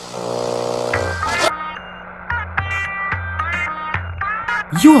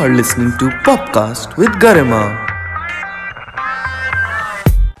You are listening to Popcast with Garima.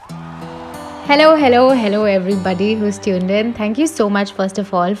 Hello, everybody who's tuned in. Thank you so much, first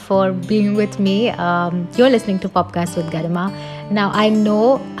of all, for being with me. You're listening to Popcast with Garima. Now, I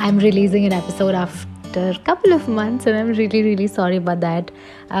know I'm releasing an episode after a couple of months, and I'm really sorry about that.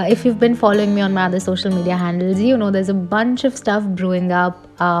 If you've been following me on my other social media handles, you know there's a bunch of stuff brewing up.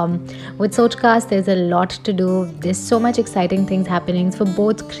 With Sochcast, there's a lot to do. There's so much exciting things happening for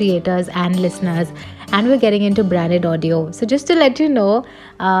both creators and listeners, and we're getting into branded audio. So just to let you know,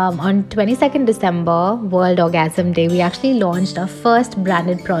 on 22nd December, World Orgasm Day, we actually launched our first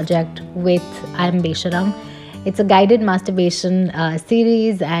branded project with I'm Besharam. It's a guided masturbation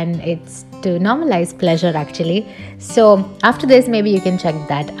series, and it's to normalize pleasure actually. So after this, maybe you can check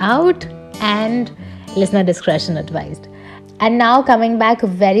that out, and listener discretion advised. And now coming back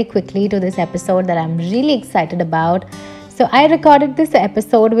very quickly to this episode that I'm really excited about. So I recorded this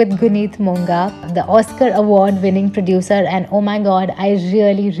episode with Guneet Monga, the Oscar award winning producer, and oh my god, I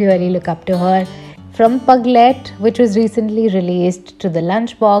really look up to her. From Paglet, which was recently released, to The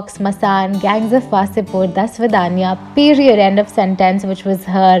Lunchbox, Masan, Gangs of Wasipur, Das Vidanya, Period, End of Sentence, which was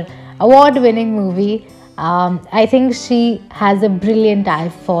her award-winning movie. I think she has a brilliant eye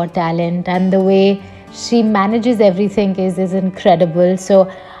for talent, and the way she manages everything is incredible. So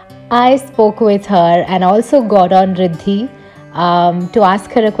I spoke with her and also got on Riddhi to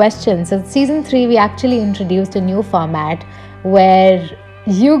ask her a question. So season 3, we actually introduced a new format where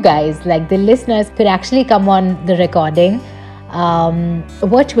you guys, like the listeners, could actually come on the recording,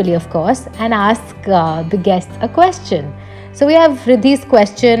 virtually of course, and ask the guests a question. So we have Riddhi's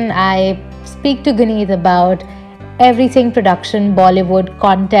question. I speak to Guneet about everything production, Bollywood,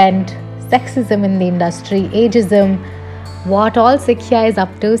 content, sexism in the industry, ageism, what all Sikhya is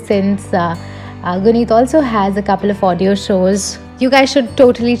up to, since Guneet also has a couple of audio shows. You guys should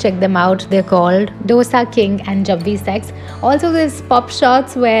totally check them out. They're called Dosa King and Jabbi Sex. Also, there's pop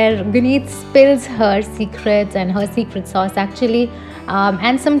shots where Guneet spills her secrets and her secret sauce actually,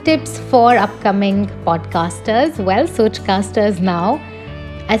 and some tips for upcoming podcasters, well, Sochcasters now.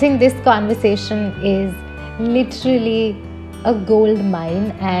 I think this conversation is literally a gold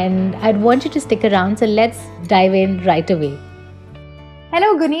mine, and I'd want you to stick around. So let's dive in right away.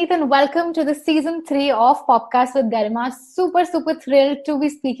 Hello, Guneet, and welcome to the season 3 of Popcast with Garima. Super thrilled to be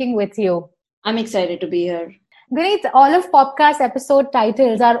speaking with you. I'm excited to be here. Guneet, all of Popcast episode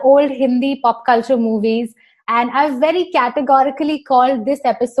titles are old Hindi pop culture movies, and I've very categorically called this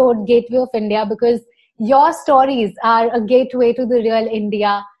episode Gateway of India because your stories are a gateway to the real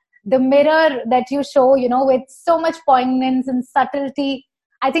India. The mirror that you show, with so much poignance and subtlety,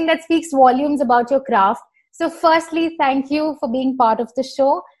 I think that speaks volumes about your craft. So firstly, thank you for being part of the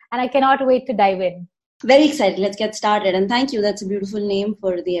show, and I cannot wait to dive in. Very excited. Let's get started. And thank you. That's a beautiful name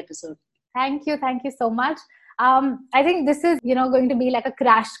for the episode. Thank you so much. I think this is, going to be like a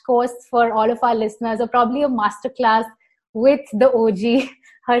crash course for all of our listeners, or probably a masterclass with the OG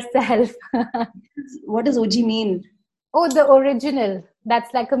herself. What does OG mean? Oh, the original.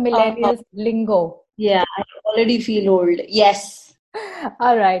 That's like a millennial lingo. Yeah, I already feel old. Yes.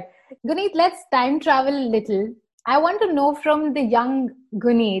 All right. Guneet, let's time travel a little. I want to know from the young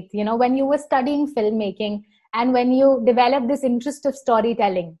Guneet, when you were studying filmmaking and when you developed this interest of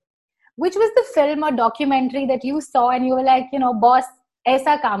storytelling, which was the film or documentary that you saw and you were like, boss,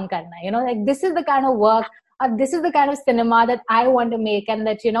 aisa kaam karna, like this is the kind of work or this is the kind of cinema that I want to make and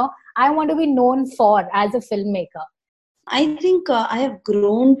that, I want to be known for as a filmmaker. I think I have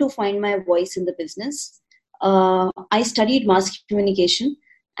grown to find my voice in the business. I studied mass communication.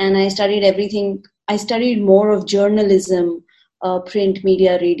 And I studied everything. I studied more of journalism, print,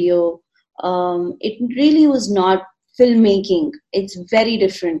 media, radio. It really was not filmmaking. It's very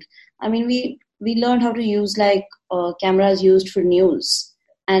different. I mean, we learned how to use cameras used for news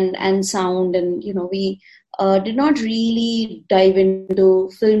and sound. And, we did not really dive into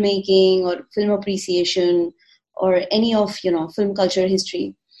filmmaking or film appreciation or any of, film culture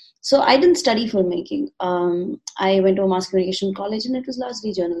history. So I didn't study filmmaking. I went to a mass communication college, and it was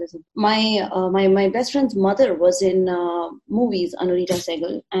largely journalism. My best friend's mother was in movies, Anurita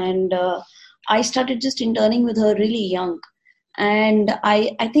Sehgal, and I started just interning with her really young. And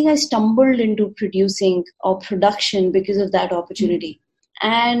I think I stumbled into producing or production because of that opportunity.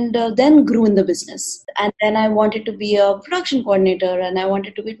 And then grew in the business. And then I wanted to be a production coordinator, and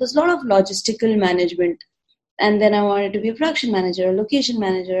it was a lot of logistical management. And then I wanted to be a production manager, a location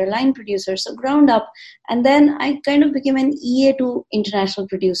manager, a line producer, so ground up. And then I kind of became an EA to international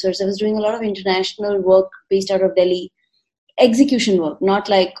producers. I was doing a lot of international work based out of Delhi, execution work, not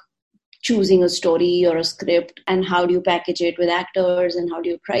like choosing a story or a script, and how do you package it with actors, and how do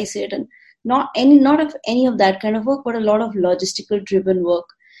you price it, and not of that kind of work, but a lot of logistical driven work.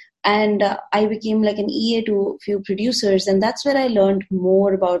 And I became like an EA to a few producers, and that's where I learned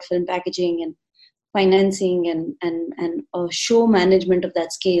more about film packaging and financing and show management of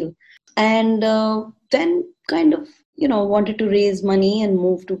that scale. And then kind of wanted to raise money and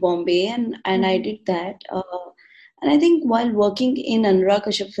move to Bombay, and I did that. And I think while working in Anurag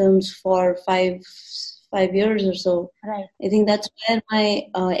Kashyap Films for five years or so, Right. I think that's where my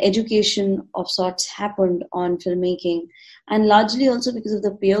education of sorts happened on filmmaking, and largely also because of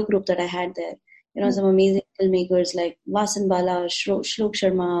the peer group that I had there. Some amazing filmmakers like Vasan Bala, Shlok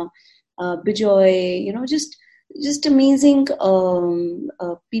Sharma, Bijoy, just amazing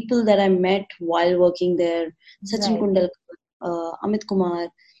people that I met while working there. Sachin Right. Kundalkar, Amit Kumar,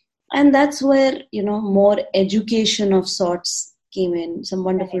 and that's where more education of sorts came in. Some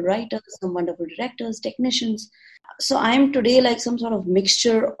wonderful writers, some wonderful directors, technicians. So I am today like some sort of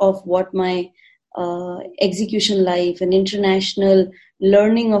mixture of what my execution life and international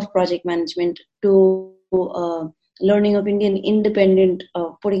learning of project management to learning of Indian independent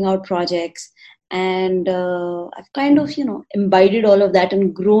putting out projects. And I've kind of, imbibed all of that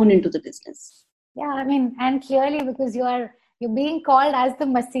and grown into the business. Yeah, I mean, and clearly because you're being called as the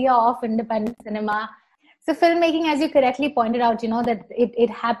messiah of independent cinema. So filmmaking, as you correctly pointed out, that it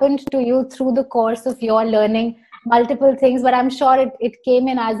happened to you through the course of your learning multiple things, but I'm sure it came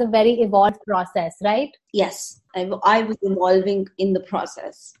in as a very evolved process, right? Yes, I was evolving in the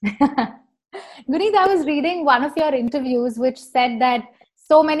process. Guneet, I was reading one of your interviews which said that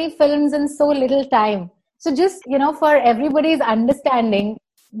so many films in so little time. So just, for everybody's understanding,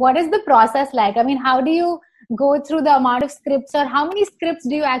 what is the process like? I mean, how do you go through the amount of scripts, or how many scripts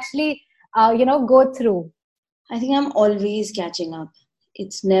do you actually, go through? I think I'm always catching up.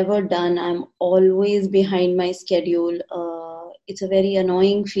 It's never done. I'm always behind my schedule. It's a very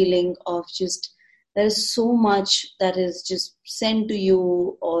annoying feeling of just there is so much that is just sent to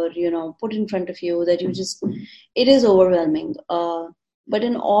you or put in front of you that it is overwhelming. But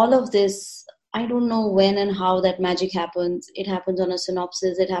in all of this, I don't know when and how that magic happens. It happens on a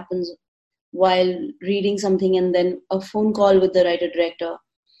synopsis. It happens while reading something, and then a phone call with the writer director.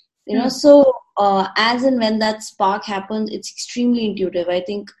 So as and when that spark happens, it's extremely intuitive. I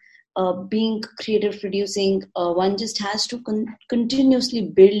think being creative producing, one just has to continuously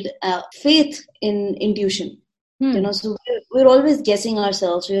build faith in intuition. So we're always guessing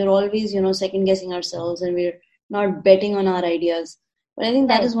ourselves. We're always second guessing ourselves, and we're not betting on our ideas. But I think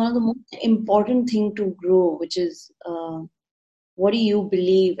that is one of the most important thing to grow, which is what do you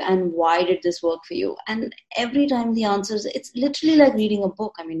believe and why did this work for you? And every time the answers, it's literally like reading a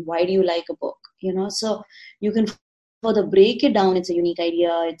book. I mean, why do you like a book? So you can further break it down. It's a unique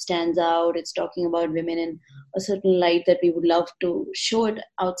idea. It stands out. It's talking about women in a certain light that we would love to show it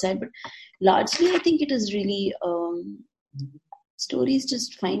outside. But largely, I think it is really stories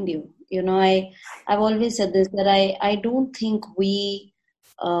just find you. I've always said this, that I don't think we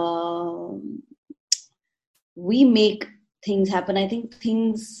make things happen. I think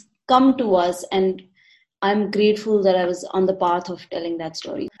things come to us, and I'm grateful that I was on the path of telling that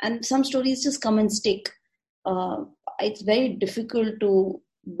story. And some stories just come and stick. It's very difficult to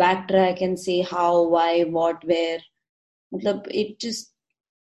backtrack and say how, why, what, where. It just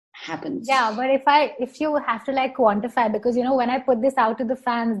happens. Yeah, but if you have to like quantify, because when I put this out to the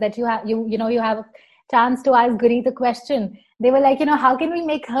fans that you have a chance to ask Guri the question, they were like, how can we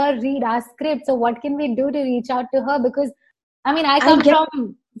make her read our script? So what can we do to reach out to her? Because I mean, I come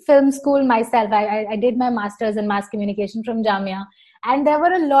from film school myself. I did my master's in mass communication from Jamia, and there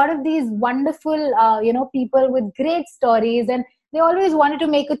were a lot of these wonderful people with great stories, and they always wanted to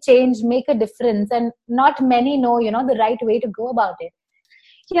make a change, make a difference, and not many know the right way to go about it.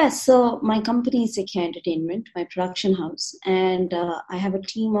 Yes, so my company is Sekhya Entertainment, my production house, and I have a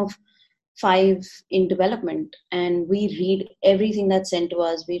team of 5 in development, and we read everything that's sent to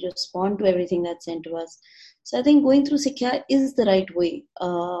us. We respond to everything that's sent to us. So I think going through Sekhya is the right way,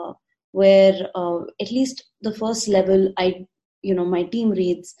 where at least the first level, my team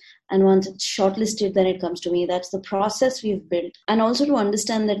reads, and once it's shortlisted, then it comes to me. That's the process we've built. And also to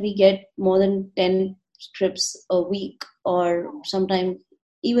understand that we get more than 10 scripts a week, or sometimes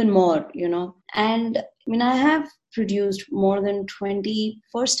even more, And I mean, I have produced more than 20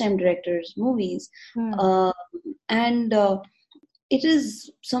 first-time directors' movies, and it is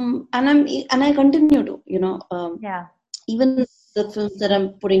and I continue to, even the films that I'm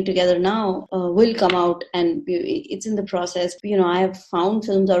putting together now will come out, and it's in the process. I have found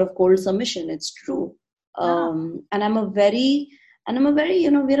films out of cold submission. It's true, and I'm a very And I'm a very,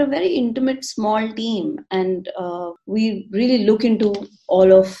 we're a very intimate small team, and we really look into all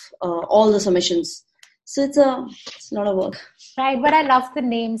the submissions. So it's a lot of work. Right, but I love the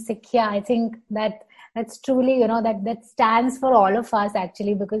name Sikhya. I think that's truly, that stands for all of us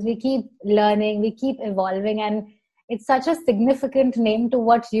actually, because we keep learning, we keep evolving, and it's such a significant name to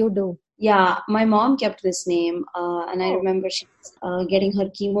what you do. Yeah, my mom kept this name, and I remember she was getting her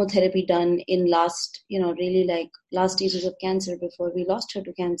chemotherapy done in last stages of cancer before we lost her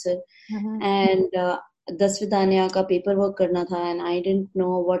to cancer. Mhm. And Dasvidanya ka paperwork karna tha, and I didn't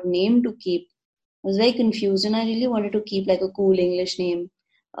know what name to keep. I was very confused, and I really wanted to keep like a cool English name.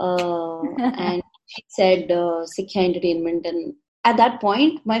 And she said Sikhya Entertainment, and at that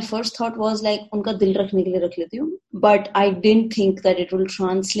point, my first thought was like, "Unka dil rakhne ke liye rakh leti hu." But I didn't think that it will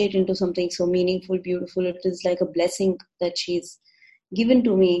translate into something so meaningful, beautiful. It is like a blessing that she's given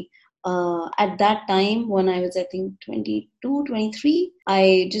to me. At that time, when I was, I think, 22, 23,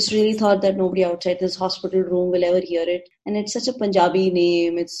 I just really thought that nobody outside this hospital room will ever hear it. And it's such a Punjabi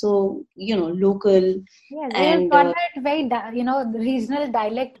name. It's so, local. Yes, And you've got that very, regional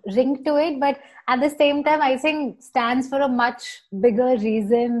dialect ring to it, but at the same time, I think stands for a much bigger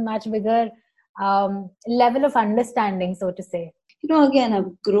reason, much bigger level of understanding, so to say. Again,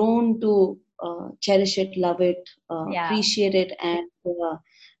 I've grown to cherish it, love it, Yeah. appreciate it,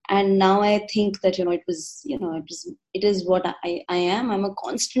 and now I think that it is what I am. I'm a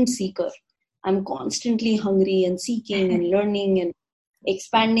constant seeker. I'm constantly hungry and seeking and learning and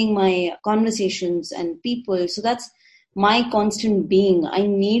expanding my conversations and people. So that's my constant being. I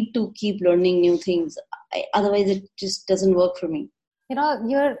need to keep learning new things. Otherwise, it just doesn't work for me.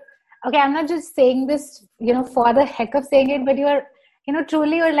 You're okay. I'm not just saying this, for the heck of saying it, but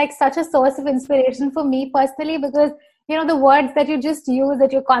truly you're like such a source of inspiration for me personally, because the words that you just use,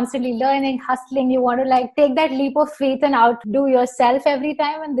 that you're constantly learning, hustling, you want to like take that leap of faith and outdo yourself every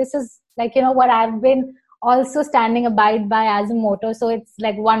time. And this is like, what I've been also standing abide by as a motto. So it's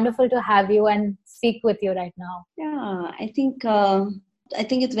like wonderful to have you and speak with you right now. Yeah, I think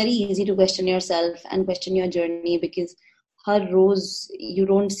it's very easy to question yourself and question your journey, because her rose, you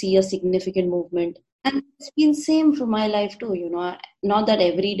don't see a significant movement. And it's been same for my life too, not that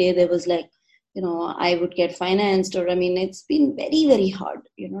every day there was like, I would get financed, or it's been very, very hard,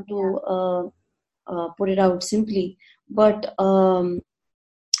 to put it out simply. But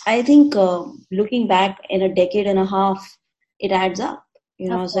I think looking back in a decade and a half, it adds up,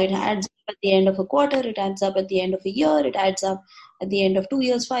 so it adds up at the end of a quarter, it adds up at the end of a year, it adds up at the end of 2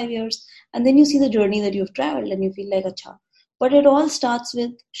 years, 5 years. And then you see the journey that you've traveled and you feel like, acha. But it all starts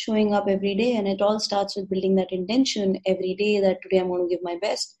with showing up every day, and it all starts with building that intention every day that today I'm going to give my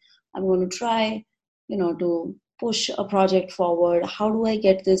best. I'm going to try, to push a project forward. How do I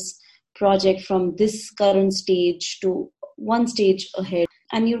get this project from this current stage to one stage ahead?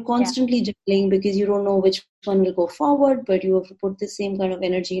 And you're constantly juggling, because you don't know which one will go forward, but you have to put the same kind of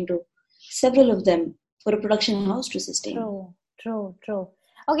energy into several of them for a production house to sustain. True.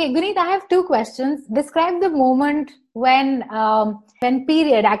 Okay, Guneet, I have 2 questions. Describe the moment when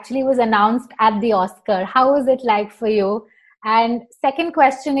Period actually was announced at the Oscar. How was it like for you? And second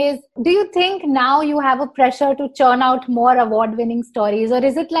question is, do you think now you have a pressure to churn out more award-winning stories, or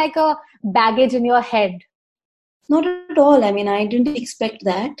is it like a baggage in your head? Not at all. I didn't expect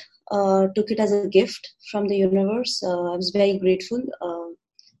that. Took it as a gift from the universe. I was very grateful.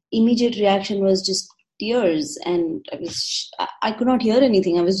 Immediate reaction was just tears, and I could not hear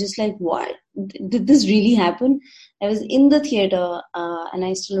anything. I was just like, what? Did this really happen? I was in the theater, and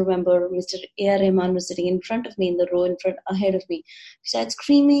I still remember Mr. A.R. Rahman was sitting in front of me, in the row ahead of me. We started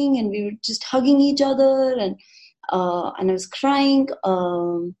screaming, and we were just hugging each other, and I was crying.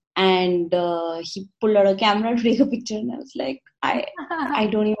 And he pulled out a camera to take a picture, and I was like, I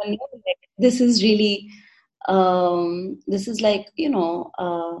don't even know. This is really, this is like,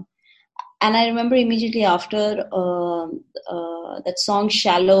 and I remember immediately after that song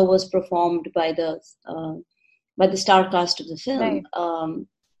 "Shallow" was performed by the star cast of the film, Right.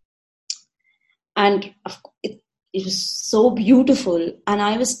 And it was so beautiful. And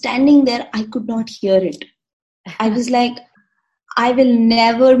I was standing there; I could not hear it. I was like, I will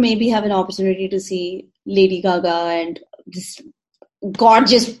never maybe have an opportunity to see Lady Gaga and this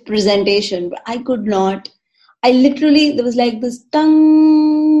gorgeous presentation, but I could not. I literally, there was like this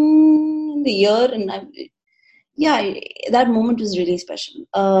tongue in the ear, and that moment was really special.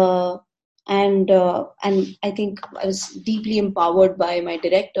 And I think I was deeply empowered by my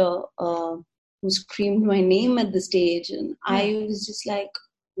director, who screamed my name at the stage, and I was just like,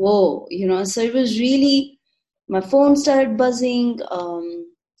 whoa, so it was really. My phone started buzzing.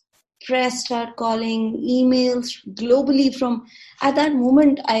 press start calling, emails globally from, at that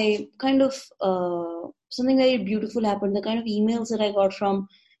moment, I kind of, something very beautiful happened. The kind of emails that I got from,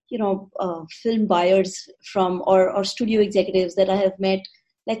 film buyers or studio executives that I have met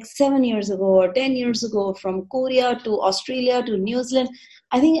like 7 years ago or 10 years ago, from Korea to Australia to New Zealand.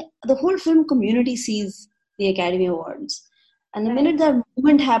 I think the whole film community sees the Academy Awards. And the minute that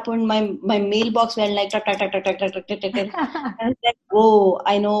moment happened, my mailbox went like, tak, tak, tak, tak, tak, tak, tak, tak, tak, tak. And I was like, whoa,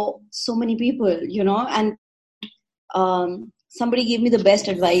 I know so many people, and somebody gave me the best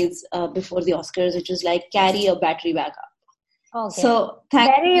advice before the Oscars, which was like, carry a battery backup. Okay. So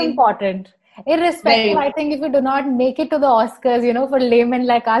very important. Irrespective, I think if you do not make it to the Oscars, for laymen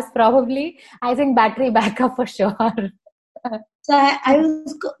like us, probably, I think battery backup for sure. So I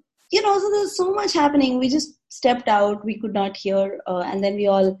was, so there's so much happening. We just stepped out. We could not hear. And then we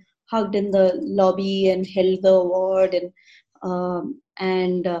all hugged in the lobby and held the award.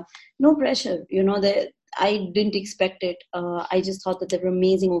 And no pressure. I didn't expect it. I just thought that there were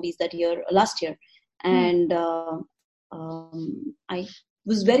amazing movies last year. And I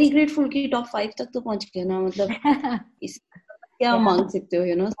was very grateful कि top 5 तक तो पहुंच गया ना, मतलब क्या मांग सकते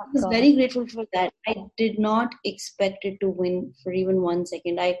हो, So I was very grateful for that. I did not expect it to win for even 1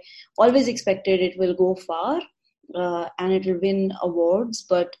 second. I always expected it will go far and it will win awards,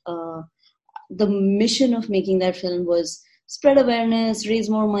 but the mission of making that film was spread awareness, raise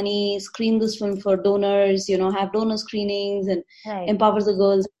more money, screen this film for donors, have donor screenings and empower the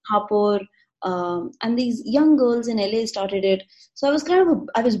girls in Hapur. And these young girls in LA started it. So I was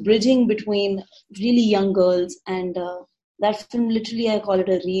I was bridging between really young girls and that film, literally, I call it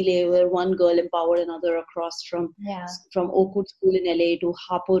a relay where one girl empowered another across from Oakwood School in LA to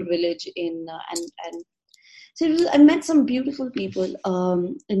Hapur village and so I met some beautiful people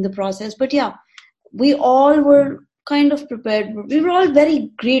in the process. But yeah, we all were kind of prepared. We were all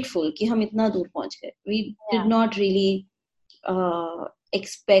very grateful कि हम इतना दूर पहुंच गए. We did not really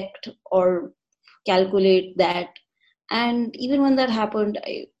expect or calculate that. And even when that happened,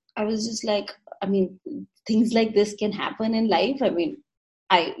 I was just like, things like this can happen in life.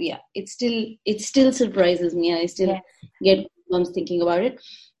 It still surprises me. I still get goosebumps thinking about it,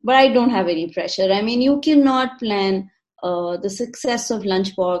 but I don't have any pressure. You cannot plan the success of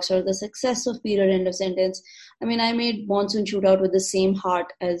Lunchbox or the success of Period End of Sentence. I made Monsoon Shootout with the same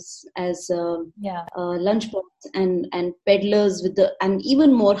heart as Lunchbox and Peddlers and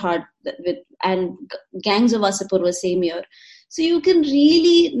even more heart and Gangs of Wasseypur was same year. So you can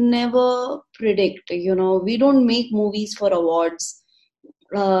really never predict, we don't make movies for awards.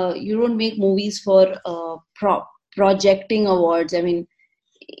 You don't make movies for projecting awards.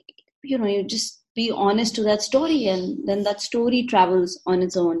 You just be honest to that story and then that story travels on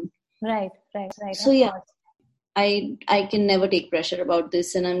its own. Right. So yeah, I can never take pressure about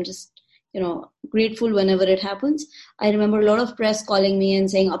this, and I'm just, grateful whenever it happens. I remember a lot of press calling me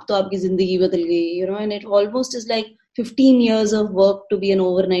and saying, "Ab to aapki zindagi badal gayi," and it almost is like 15 years of work to be an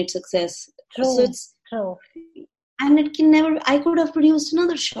overnight success. True. So it's true. And it can never, I could have produced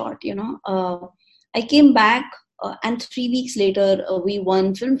another short, I came back and 3 weeks later, we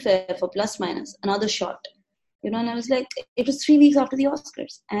won Filmfare for Plus Minus, another short, and I was like, it was 3 weeks after the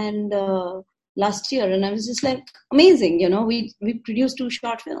Oscars and last year. And I was just like, amazing, we produced 2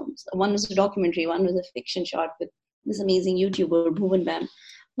 short films. One was a documentary, one was a fiction short with this amazing YouTuber, Bhuvan Bam.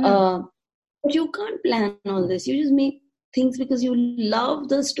 But you can't plan all this. You just make things because you love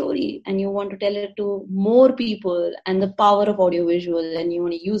the story and you want to tell it to more people and the power of audiovisual and you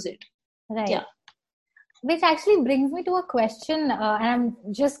want to use it. Right. Yeah. Which actually brings me to a question, and I'm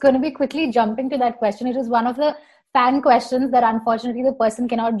just going to be quickly jumping to that question. It was one of the fan questions that unfortunately the person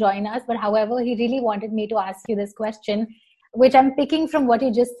cannot join us, but however, he really wanted me to ask you this question, which I'm picking from what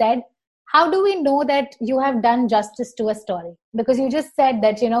you just said. How do we know that you have done justice to a story? Because you just said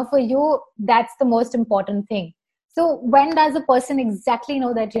that, for you, that's the most important thing. So when does a person exactly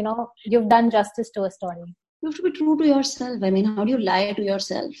know that, you've done justice to a story? You have to be true to yourself. How do you lie to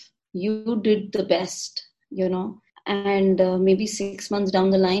yourself? You did the best, and maybe 6 months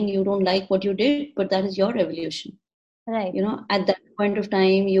down the line, you don't like what you did, but that is your revolution. Right. At that point of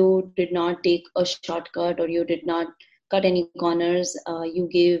time, you did not take a shortcut or you did not cut any corners. You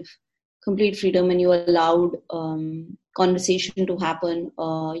gave complete freedom and you allowed conversation to happen.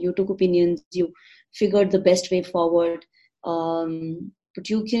 You took opinions, you figured the best way forward. But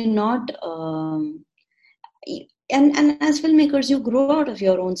you cannot, and as filmmakers, you grow out of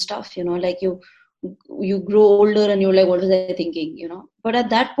your own stuff, like you grow older and you're like, what was I thinking, But at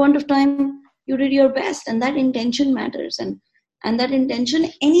that point of time, you did your best, and that intention matters. And that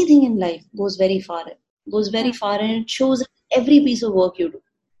intention, anything in life goes very far. It goes very far and it shows every piece of work you do.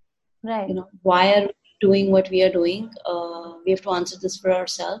 Right. Why are we doing what we are doing? We have to answer this for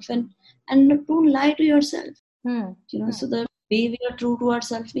ourselves, and don't lie to yourself. So the way we are true to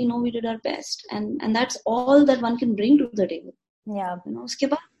ourselves, we know we did our best, and that's all that one can bring to the table. Yeah. उसके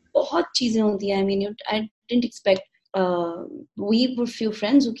बाद बहुत चीजें होती हैं. I mean, I didn't expect. We were few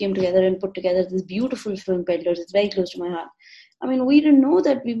friends who came together and put together this beautiful film, Peddlers. It's very close to my heart. I mean, we didn't know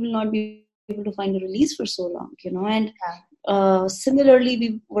that we will not be able to find a release for so long, and similarly,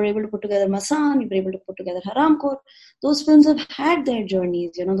 we were able to put together Masan, we were able to put together Haramkhor. Those films have had their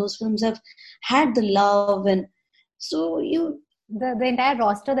journeys, those films have had the love, and so the entire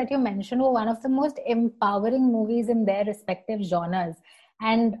roster that you mentioned were one of the most empowering movies in their respective genres.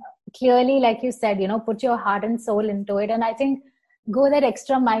 And clearly, like you said, put your heart and soul into it. And I think go that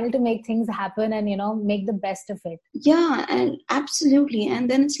extra mile to make things happen and, make the best of it. Yeah, and absolutely. And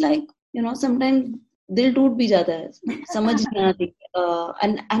then it's like, sometimes दिल टूट भी जाता है, समझ नहीं आती,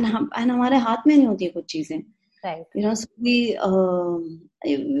 and हमारे हाथ में नहीं होती है कुछ चीजें. Right. So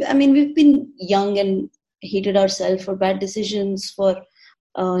I mean, we've been young and hated ourselves for bad decisions, for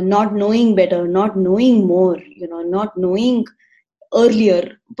not knowing better, not knowing more, not knowing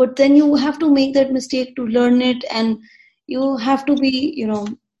earlier. But then you have to make that mistake to learn it, and you have to be,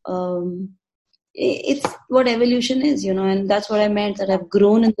 it's what evolution is, and that's what I meant, that I've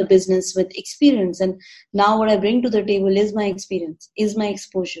grown in the business with experience, and now what I bring to the table is my experience, is my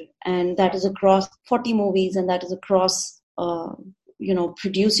exposure, and that is across 40 movies, and that is across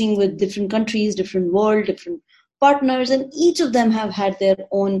producing with different countries, different world, different partners, and each of them have had their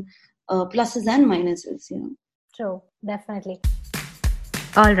own pluses and minuses. True, definitely.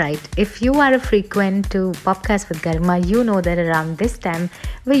 All right, if you are a frequent to Popcast with Garima, you know that around this time,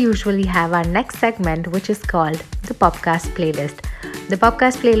 we usually have our next segment, which is called the Popcast Playlist. The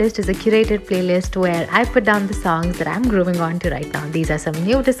Popcast Playlist is a curated playlist where I put down the songs that I'm grooving on to right now. These are some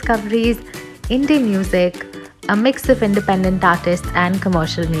new discoveries, indie music, a mix of independent artists and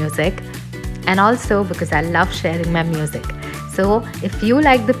commercial music, and also because I love sharing my music. So if you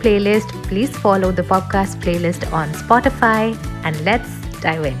like the playlist, please follow the Popcast Playlist on Spotify, and let's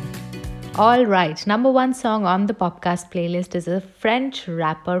dive in. All right, number one song on the Popcast playlist is a French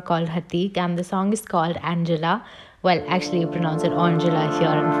rapper called Hatik, and the song is called Angela. Well, actually, you pronounce it Angela here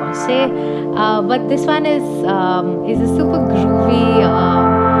in Francais, but this one is a super groovy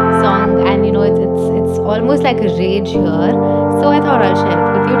song, and it's almost like a rage here. So I thought I'll share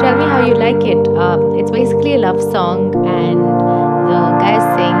it with you. Tell me how you like it. It's basically a love song, and the guy is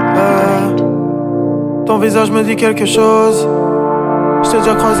saying, ton visage me dit quelque chose. Je t'ai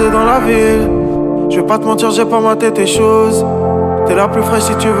déjà croisé dans la ville. Je vais pas te mentir, j'ai pas maté tes choses. T'es la plus fraîche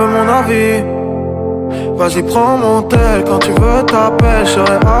si tu veux mon avis. Vas-y, prends mon tel. Quand tu veux, t'appelles. Je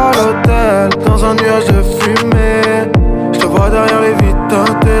serai à l'hôtel, dans un nuage de fumée. Je te vois derrière les vitres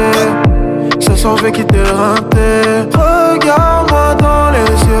teintées. Ce soir, je vais quitter le rinté. Regarde-moi dans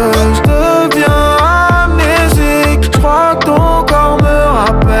les yeux. Je deviens amnésique. Je crois que ton corps me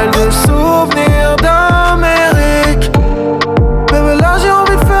rappelle des souvenirs d'Amérique. Bébé, là j'ai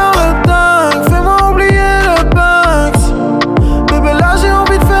envie de faire le dingue. Fais-moi oublier le Banks. Bébé, là j'ai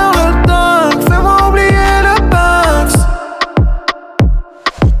envie de faire le dingue. Fais-moi oublier le Banks.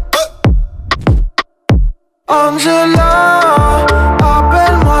 Angela,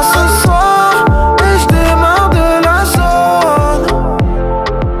 appelle-moi ce soir et je démarre de la zone.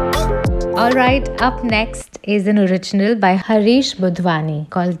 Alright, up next is an original by Harish Budhwani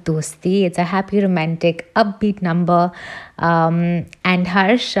called Dosti. It's a happy, romantic, upbeat number. And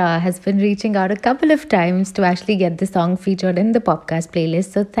Harsh has been reaching out a couple of times to actually get the song featured in the Popcast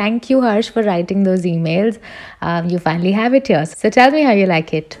playlist. So thank you, Harsh, for writing those emails. You finally have it here. So tell me how you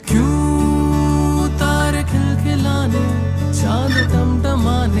like it.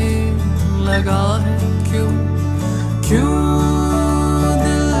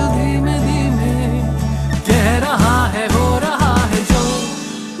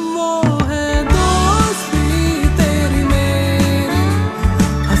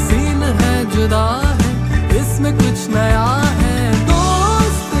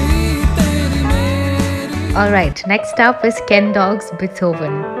 Alright, next up is Ken Dog's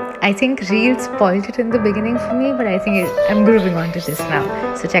Beethoven. I think Reels spoiled it in the beginning for me, but I think I'm grooving onto this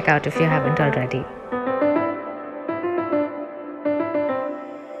now. So check out if you haven't already.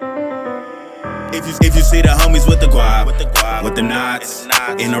 If you see the homies with the guap, with the knots,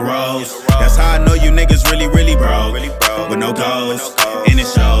 in the rows, that's how I know you niggas really broke, with no goals, and it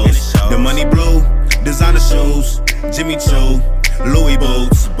shows. The money blue, designer shoes, Jimmy Choo, Louis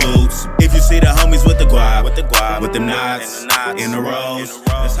boots. If you see the homies with the guap, with them knots in the rows.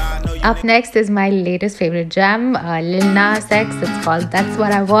 That's how I know you. Up next is my latest favorite jam, Lil Nas X. It's called That's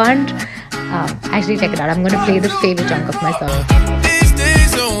What I Want. Actually, check it out. I'm going to play the favorite chunk of my song. These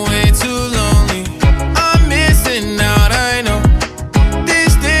days are way too lonely. I'm missing out, I know.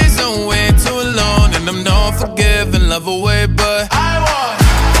 These days are way too long, and I'm not forgiving, love away, but I want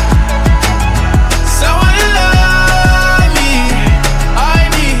someone to love me. I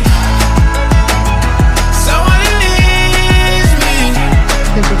need someone who needs me.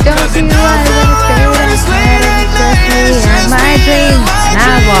 Cause it don't feel right when it's there, when it's right, and it's just me and my dreams.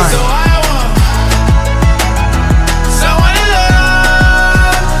 Now I want. So I want someone to love.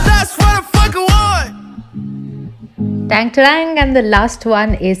 That's what I fucking want. Tang Tarang, and the last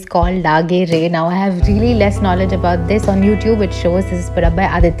one is called Lage Re. Now I have really less knowledge about this. On YouTube it shows this is put up by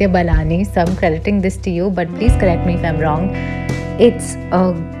Aditya Balani, so I'm crediting this to you, but please correct me if I'm wrong. It's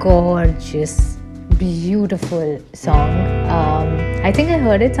a gorgeous, beautiful song. I think I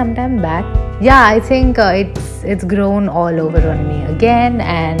heard it sometime back. Yeah, I think it's grown all over on me again,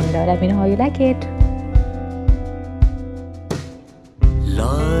 and let me know how you like it.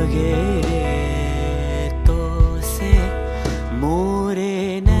 लागे रे तो से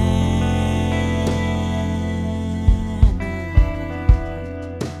मोरे नैन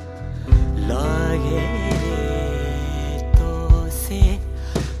लागे रे तो से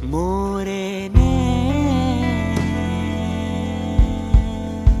मोरे नैन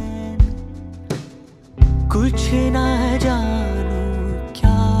कुछ ना जानू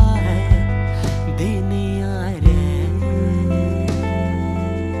क्या है दिन यारे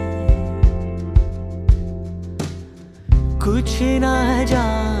कुछ ना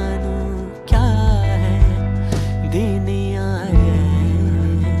जानू क्या है दिन यारे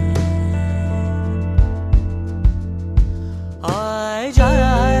आ जा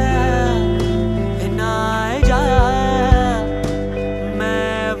ना जा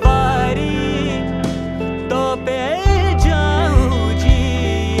मैं वारी तो पे जाऊं जी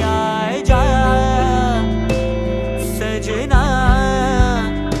आ जा सजना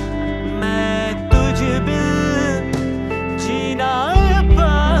मैं तुझ बिन जीना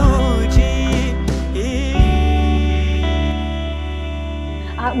पाऊं जी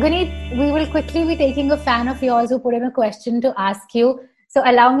Guneet, we will quickly be taking a fan of yours who put in a question to ask you. So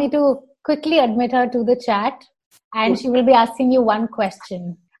allow me to quickly admit her to the chat, and she will be asking you one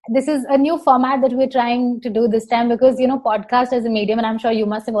question. This is a new format that we're trying to do this time because, podcast as a medium, and I'm sure you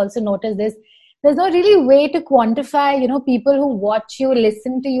must have also noticed this, there's no really way to quantify, people who watch you,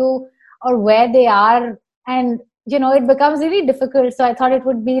 listen to you, or where they are. And, it becomes really difficult. So I thought it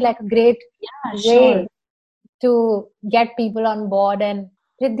would be like a great way to get people on board. And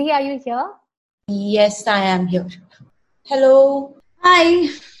Riddhi, are you here? Yes, I am here. Hello. Hi.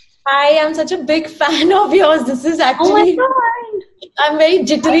 Hi, I'm such a big fan of yours. This is actually... Oh my God. I'm very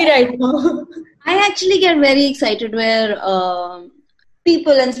jittery right now. I actually get very excited where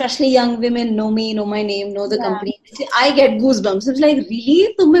people, and especially young women, know me, know my name, know the company. I get goosebumps. It's like,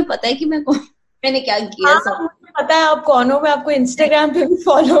 really? तुम्हें पता है कि मैंने क्या किया सब? मुझे पता है आप कौन हो. मैं आपको Instagram पे भी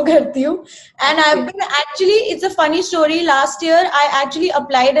follow करती हूँ. And I've been actually, it's a funny story. Last year, I actually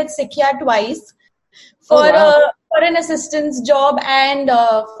applied at Sikhya twice for an assistant's job and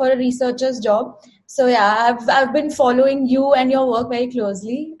for a researcher's job. So yeah, I've been following you and your work very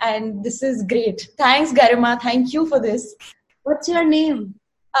closely, and this is great. Thanks, Garima. Thank you for this. What's your name?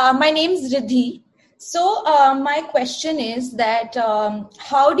 My name's Riddhi. So my question is that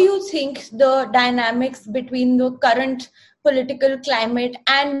how do you think the dynamics between the current political climate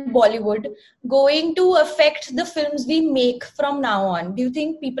and Bollywood going to affect the films we make from now on? Do you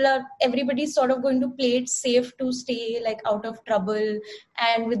think everybody's sort of going to play it safe to stay like out of trouble,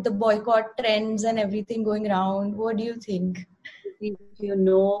 and with the boycott trends and everything going around? What do you think? You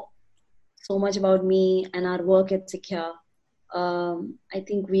know so much about me and our work at Sikhya. I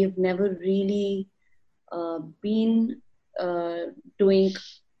think we've never really been doing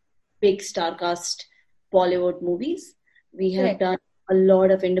big star-cast Bollywood movies. We have done a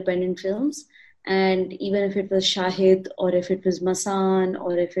lot of independent films, and even if it was Shahid or if it was Masan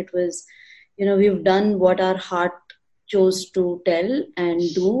or if it was, we've done what our heart chose to tell and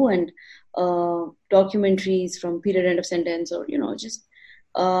do, and documentaries from Period End of Sentence, or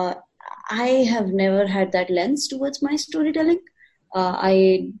I have never had that lens towards my storytelling.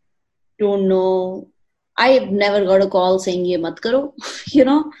 I don't know. I've never got a call saying "Ye mat karo,"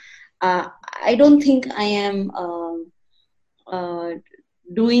 I don't think I am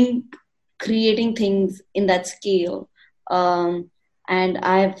creating things in that scale. And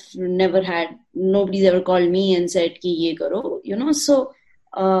I've never had, nobody's ever called me and said ki ye karo, so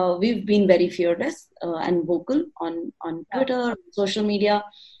we've been very fearless and vocal on Twitter, social media.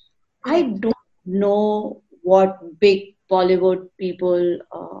 I don't know what big Bollywood people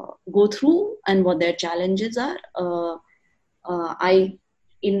go through and what their challenges are. I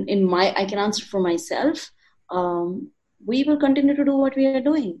can answer for myself. We will continue to do what we are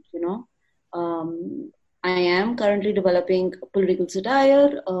doing. I am currently developing political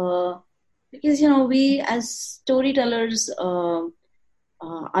satire because we as storytellers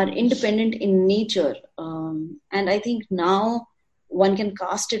are independent in nature, and I think now one can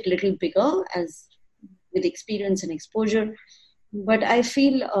cast it a little bigger as with experience and exposure. But I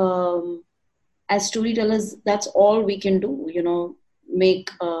feel as storytellers, that's all we can do. Make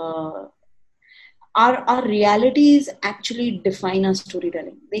our realities actually define our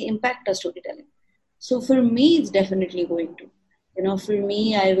storytelling. They impact our storytelling. So for me, it's definitely going to. For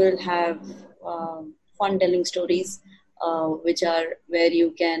me, I will have fun telling stories, which are where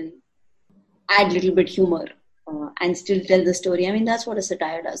you can add a little bit humor and still tell the story. I mean, that's what a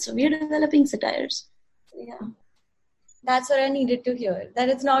satire does. So we are developing satires. Yeah. That's what I needed to hear. That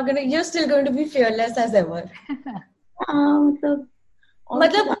it's not you're still going to be fearless as ever.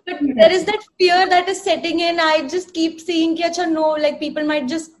 But there is that fear that is setting in. I just keep seeing like people might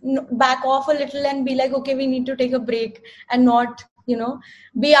just back off a little and be like, okay, we need to take a break and not,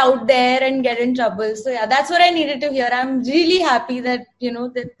 be out there and get in trouble. So yeah, that's what I needed to hear. I'm really happy that,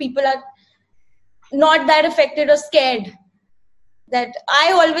 that people are not that affected or scared. That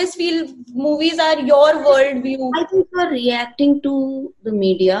I always feel movies are your worldview. I think you're reacting to the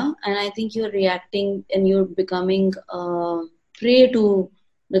media, and I think you're reacting and you're becoming prey to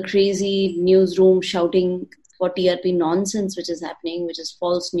the crazy newsroom shouting for TRP nonsense which is happening, which is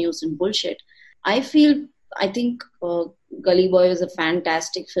false news and bullshit. I think Gully Boy is a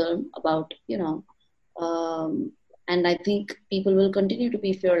fantastic film about, and I think people will continue to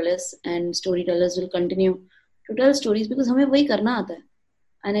be fearless and storytellers will continue to tell stories because हमें वही करना आता है.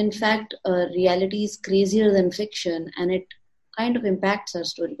 And in fact, reality is crazier than fiction and it kind of impacts our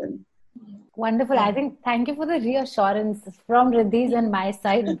storytelling. Wonderful. I think thank you for the reassurance from Riddhi's and my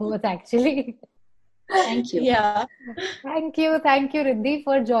side both actually. Thank you. Yeah. Thank you, Riddhi,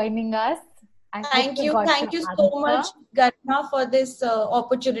 for joining us. Thank you so much, Garima, for this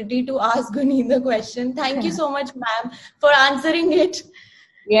opportunity to ask Guneet the question. Thank you so much, ma'am, for answering it.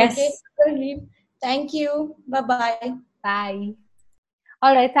 Yes. Okay. Thank you. Bye-bye. Bye.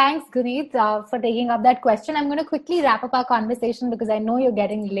 All right. Thanks, Guneet, for taking up that question. I'm going to quickly wrap up our conversation because I know you're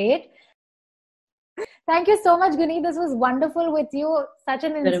getting late. Thank you so much, Guneet. This was wonderful with you. Such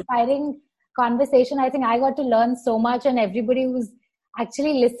an inspiring conversation. I think I got to learn so much, and everybody who's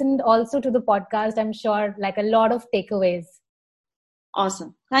actually listened also to the podcast, I'm sure, like a lot of takeaways.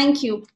 Awesome. Thank you.